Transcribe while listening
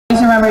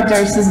Just remember,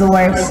 Durst is the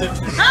worst.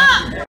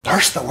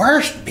 Durst the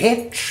worst,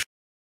 bitch.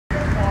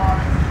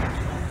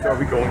 Are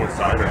we going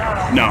inside or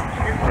not? No,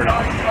 we're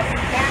not.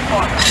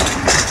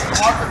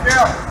 On the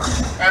bill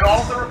and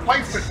all the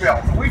replacement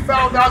bills. We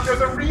found out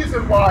there's a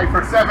reason why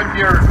for 7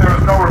 years there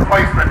was no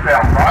replacement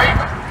bill, right?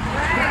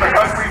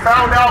 Because we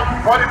found out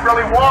what it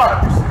really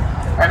was.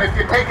 And if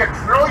you take $1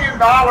 trillion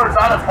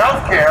out of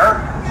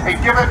healthcare and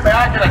give it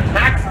back in a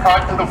tax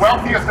cut to the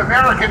wealthiest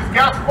Americans,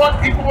 guess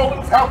what? People will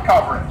lose health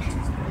coverage.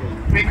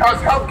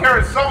 Because healthcare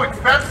is so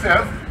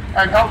expensive,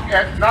 and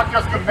not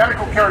just the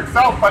medical care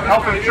itself, but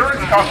health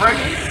insurance coverage,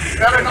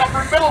 that an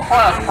upper middle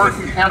class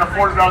person can't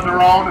afford it on their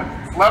own,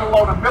 let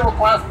alone a middle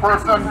class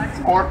person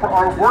or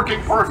a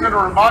working person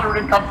or a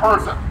moderate income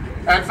person.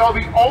 And so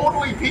the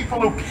only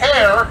people who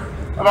care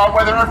about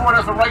whether everyone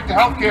has a right to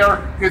health care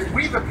is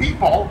we the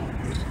people,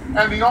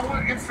 and the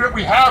only instrument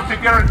we have to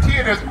guarantee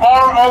it is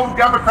our own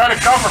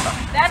democratic government.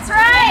 That's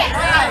right!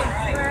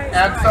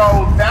 And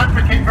so that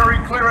became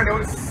very clear, and it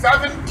was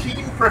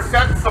 17%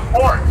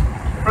 support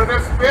for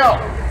this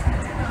bill,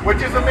 which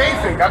is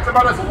amazing. That's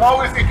about as low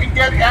as it can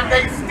get, and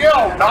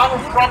Donald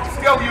Trump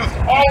still used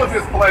all of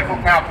his political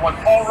capital, and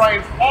Paul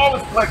Ryan's all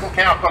his political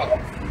capital,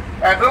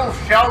 and little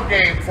shell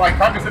games like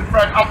Congressman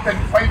Fred Upton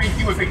claiming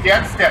he was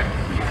against it,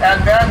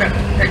 and then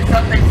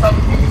accepting some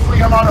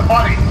measly amount of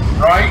money,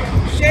 right?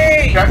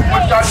 That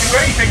would not do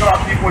anything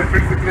about people with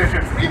pre-existing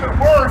conditions. Even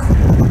worse,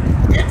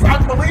 it's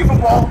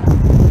unbelievable.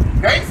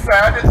 They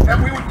said that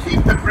we would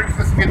keep the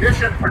pre-existing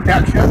condition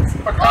protections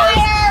because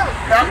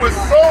that was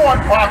so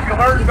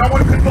unpopular, no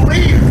one could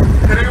believe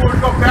that anyone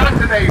would go back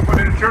today when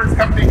an insurance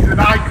company can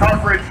deny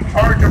coverage,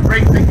 charge a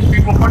rate that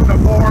people couldn't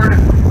afford,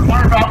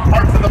 carve out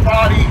parts of the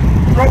body,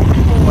 throw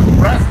people with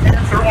breast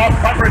cancer off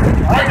coverage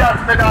right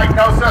after the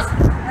diagnosis,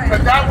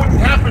 that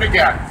wouldn't happen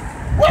again.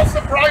 Well,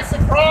 surprise,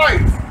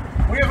 surprise.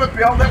 We have a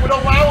bill that would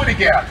allow it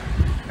again,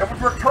 that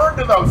would return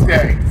to those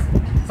days.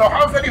 So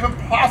how is that even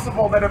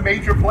possible that a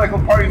major political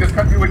party in this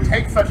country would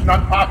take such an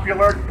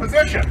unpopular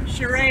position?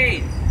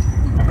 Charade.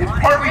 It's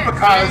partly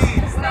because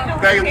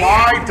they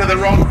lied to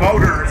their own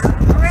voters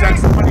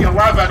since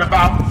 2011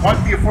 about what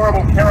the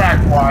Affordable Care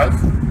Act was,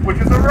 which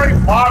is a very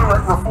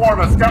moderate reform,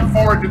 a step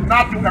forward, did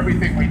not do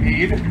everything we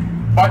need,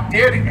 but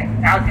did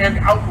end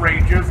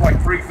outrages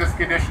like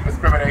pre-existing condition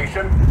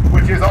discrimination,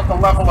 which is at the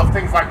level of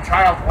things like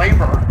child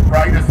labor,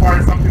 right, as far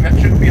as something that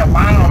shouldn't be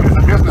allowed as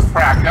a business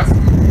practice.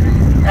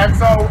 And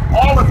so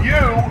all of you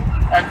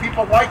and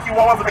people like you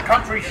all over the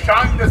country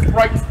shine this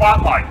bright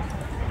spotlight.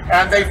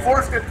 And they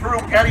forced it through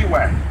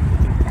anyway,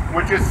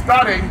 which is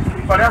stunning,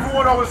 but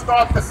everyone always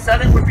thought the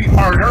Senate would be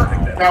harder.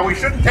 Now we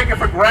shouldn't take it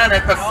for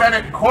granted the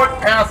Senate could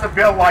pass a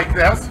bill like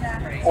this,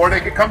 or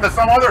they could come to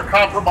some other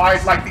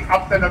compromise like the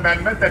Upton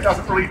Amendment that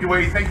doesn't really do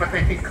anything, but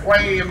they can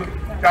claim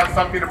does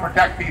something to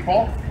protect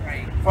people.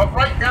 But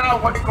right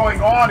now what's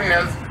going on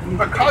is,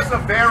 because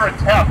of their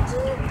attempt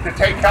to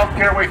take health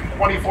care away from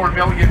 24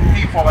 million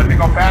people and to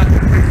go back to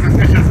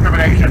pre-existing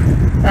discrimination,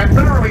 and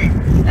literally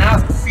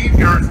ask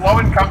seniors,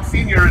 low-income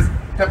seniors,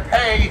 to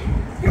pay,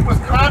 in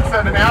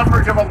Wisconsin, an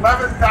average of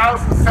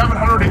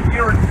 $11,700 a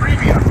year in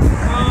premiums,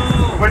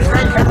 which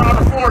they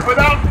cannot afford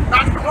without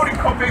not including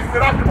co-pays and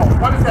deductibles.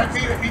 What does that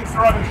mean? It means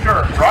they're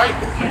uninsured, right?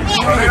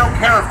 So they don't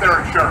care if they're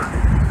insured.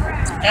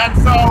 And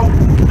so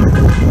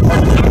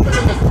what's happened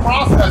in this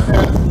process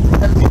is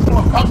that people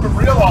have come to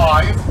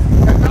realize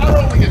that not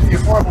only is the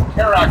Affordable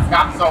Care Act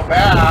not so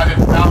bad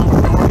and now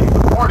the majority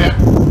support it,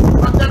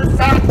 but that in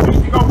fact we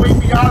need to go way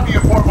beyond the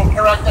Affordable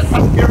Care Act, that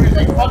health care is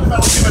a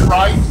fundamental human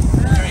right.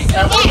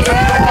 And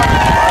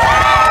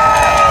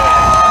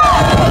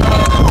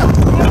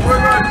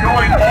we're going to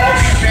join all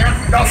the advanced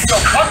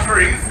industrial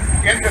countries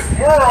in this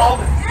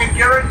world in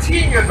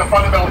guaranteeing it as a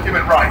fundamental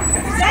human right.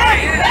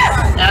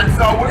 And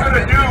so we're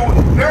going to do,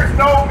 there's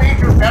no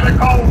major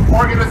medical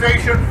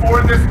organization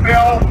for this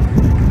bill.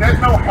 There's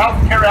no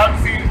healthcare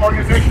advocacy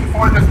organization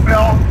for this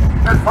bill.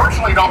 There's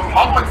virtually no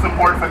public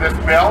support for this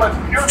bill. It's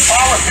pure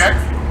politics.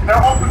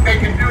 They're hoping they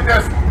can do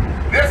this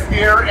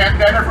year, and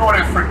then everyone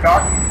is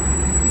forgotten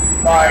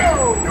by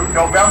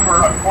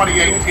November of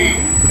 2018,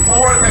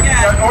 or the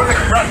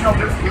congressional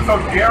district is so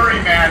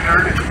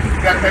gerrymandered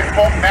that they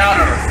won't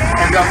matter,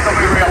 and they'll still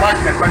be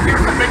reelected. But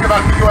here's the thing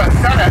about the U.S.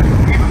 Senate: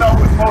 even though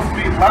it was supposed to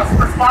be less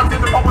responsive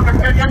to public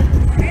opinion,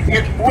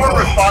 it's more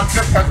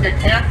responsive because you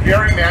can't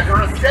gerrymander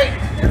a state.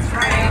 You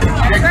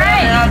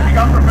can't add the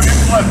Upper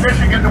Peninsula of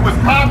Michigan to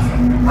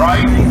Wisconsin,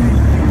 right?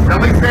 At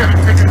least they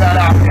haven't figured that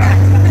out yet.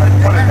 Let's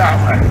put it that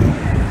way.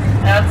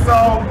 And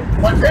so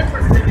what's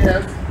interesting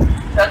is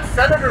that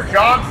Senator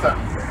Johnson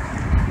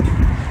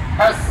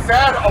has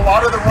said a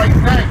lot of the right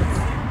things.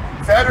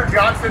 Senator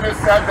Johnson has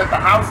said that the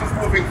House is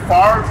moving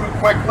far too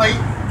quickly,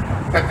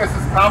 that this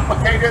is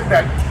complicated,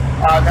 that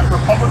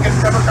Republicans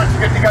and Democrats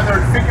should get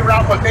together and figure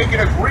out what they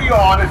can agree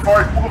on as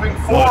far as moving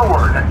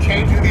forward and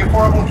changing the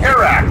Affordable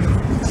Care Act.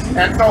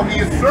 And so he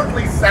has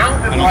certainly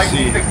sounded like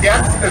he's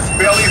against this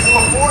bill even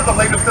before the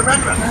latest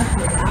amendment.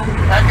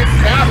 And his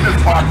staff has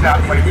talked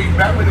that way. We've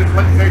met with his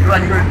legislative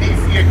director in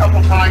D.C. a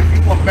couple times.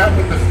 People have met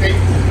with the state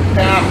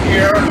staff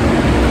here.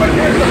 But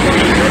here's the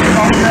thing.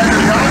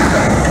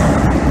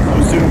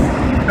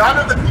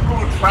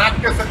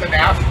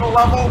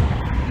 national level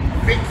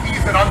think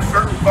he's an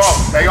uncertain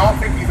vote. They all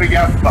think he's a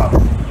yes vote.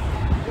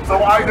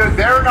 So either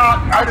they're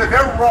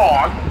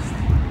wrong,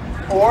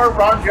 or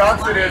Ron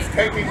Johnson is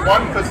taking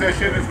one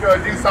position, is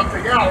going to do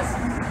something else.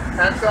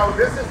 And so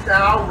this is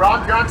now,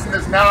 Ron Johnson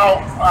is now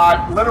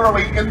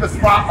literally in the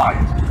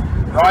spotlight,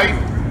 right?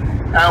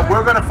 And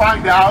we're going to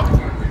find out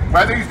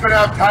whether he's going to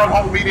have town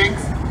hall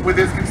meetings with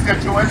his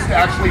constituents to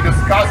actually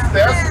discuss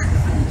this,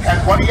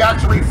 and what he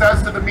actually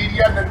says to the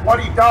media, and then what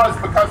he does,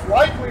 because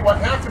likely what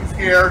happens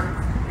here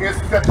is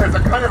that there's a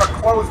kind of a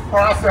closed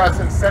process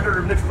in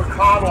Senator Mitch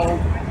McConnell,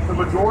 the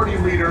majority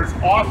leader's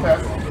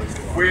office,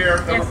 where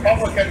the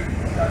Republican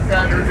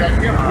senators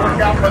and him work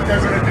out what they're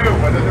going to do,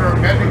 whether they're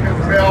amending this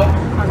bill,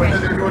 whether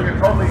they're doing a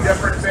totally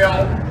different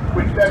bill,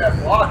 which then has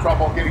a lot of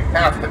trouble getting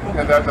past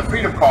the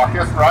Freedom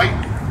Caucus, right?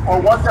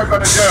 Or what they're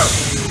going to do.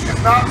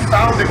 It's not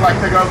sounding like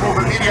they're going to move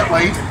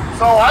immediately.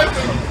 So I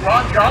think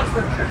Ron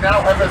Johnson should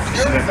now have a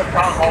series of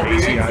town hall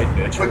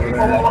meetings with people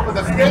all over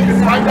the state to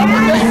find out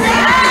what they think.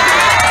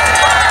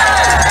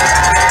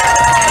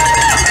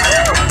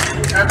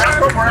 And that's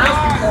what we're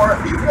asking for.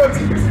 If he's going to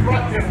be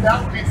constructive,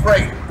 that would be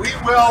great. We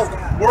will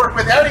work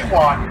with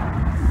anyone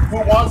who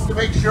wants to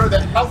make sure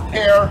that health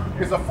care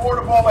is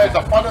affordable as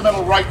a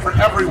fundamental right for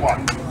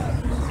everyone.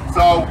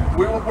 So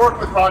we will work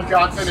with Ron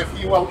Johnson if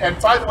he will. And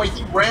by the way,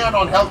 he ran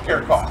on health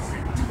care costs.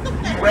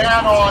 He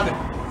ran on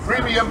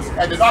premiums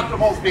and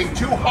deductibles being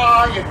too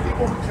high, and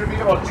people should be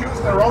able to choose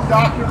their own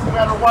doctors no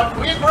matter what.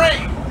 We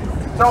agree.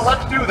 So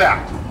let's do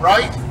that,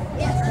 right?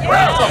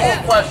 That's the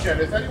whole question.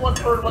 Has anyone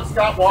heard what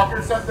Scott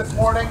Walker said this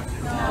morning?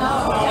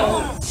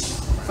 No.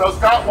 So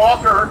Scott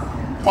Walker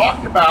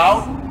talked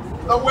about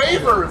the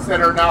waivers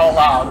that are now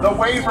allowed. The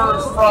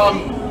waivers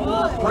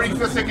from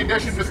pre-existing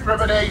condition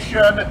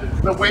discrimination,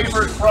 the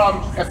waivers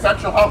from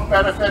essential health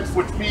benefits,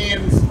 which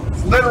means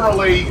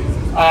literally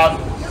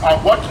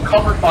what's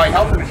covered by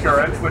health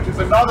insurance, which is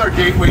another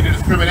gateway to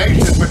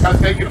discrimination, because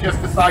they can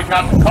just decide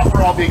not to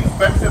cover all the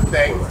expensive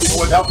things people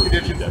with health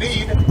conditions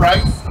need,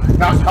 right?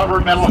 Not cover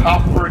mental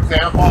health, for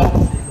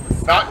example,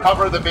 not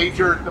cover the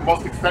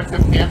most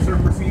expensive cancer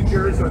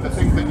procedures or the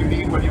things that you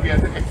need when you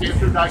get a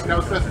cancer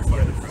diagnosis.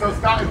 So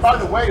Scott, and by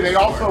the way, they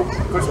also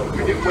could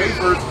get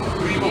waivers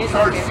to even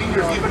charge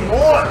seniors even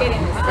more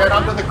than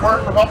under the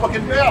current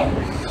Republican bill.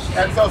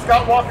 And so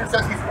Scott Walker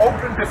says he's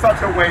open to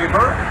such a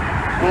waiver.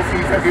 We'll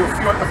see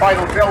what the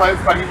final bill is,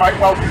 but he might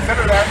well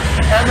consider that.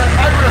 And then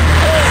high-risk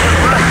pools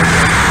are great.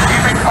 He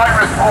thinks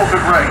high-risk pools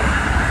are great.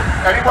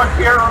 Anyone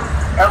here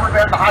ever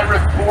been to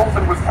high-risk pools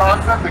in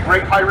Wisconsin? The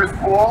great high-risk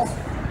pools?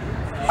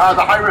 The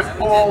high-risk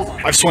pools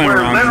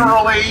where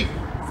literally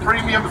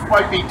premiums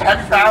might be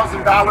 $10,000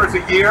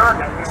 a year,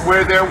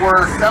 where there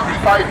were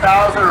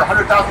 $75,000 or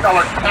 $100,000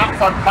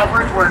 caps on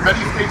coverage, where in many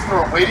states there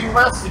were waiting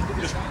lists.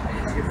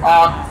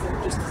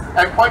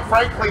 And quite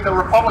frankly, the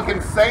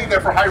Republicans say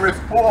that for high-risk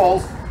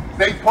pools,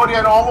 they put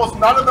in almost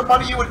none of the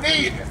money you would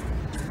need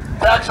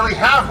to actually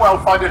have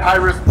well-funded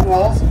high-risk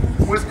pools.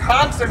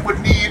 Wisconsin would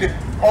need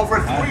over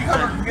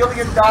 $300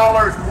 million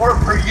more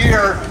per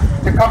year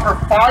to cover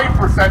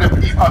 5%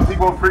 of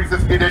people with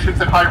pre-existing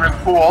conditions in high-risk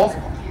pools,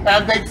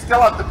 and they'd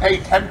still have to pay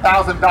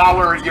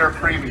 $10,000 a year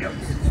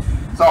premiums.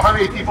 So how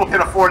many people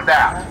can afford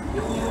that?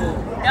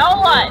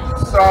 No one.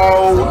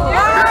 So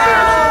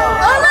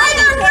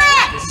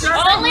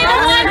Only the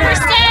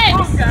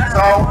 1%.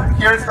 So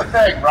here's the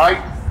thing, right?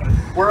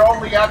 We're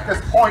only at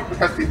this point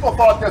because people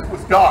thought this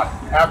was done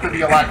after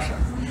the election.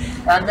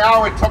 And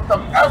now it took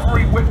them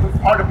every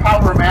part of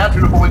power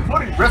imaginable,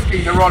 including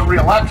risking their own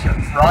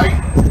re-elections, right?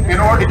 In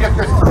order to get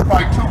this through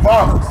by 2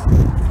 votes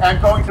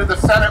and going to the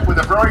Senate with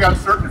a very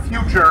uncertain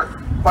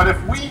future. But if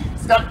we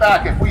step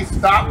back, if we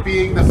stop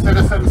being the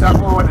citizens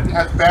everyone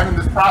has been in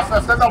this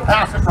process, then they'll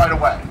pass it right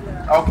away,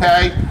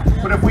 okay?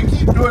 But if we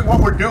keep doing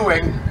what we're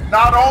doing,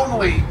 not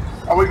only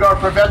are we going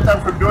to prevent them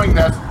from doing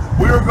this,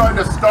 we're going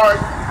to start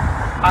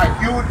a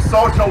huge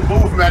social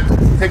movement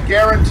to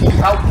guarantee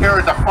health care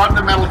as a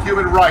fundamental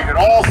human right. It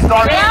all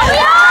starts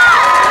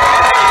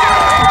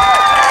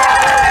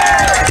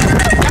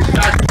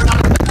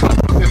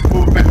this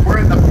movement. We're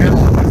in the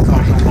middle of this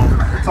social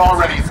movement. It's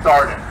already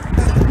started.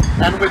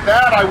 And with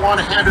that, I want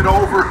to hand it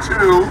over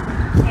to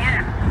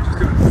Anna.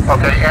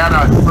 Okay,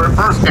 Anna.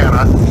 First,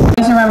 Anna.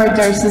 Just remember,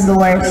 thirst is the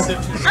worst.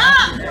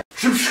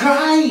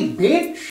 Subscribe, bitch.